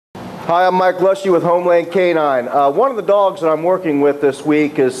Hi, I'm Mike Loesche with Homeland K-9. One of the dogs that I'm working with this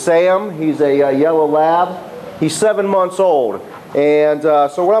week is Sam. He's a yellow lab. He's 7 months old. And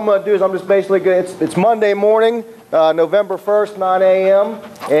so what I'm going to do is I'm just basically going to, it's Monday morning, November 1st, 9 a.m.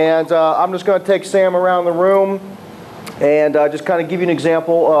 And I'm just going to take Sam around the room and just kind of give you an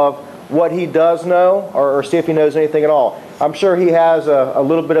example of what he does know, or see if he knows anything at all. I'm sure he has a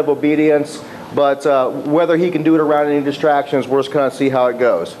little bit of obedience, but whether he can do it around any distractions, we're just going to see how it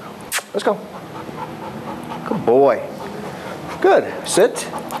goes. Let's go. Good boy. Good. Sit.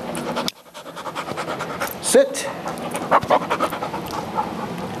 Sit.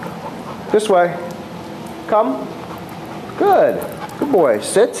 This way. Come. Good. Good boy.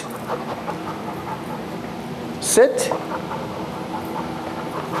 Sit. Sit.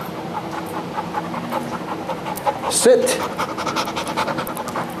 Sit.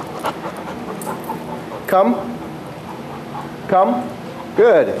 Come. Come.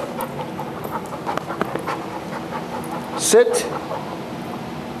 Good. Sit.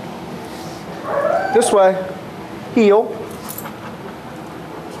 This way. Heel.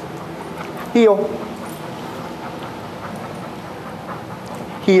 Heel.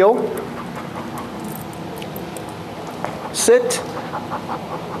 Heel. Sit.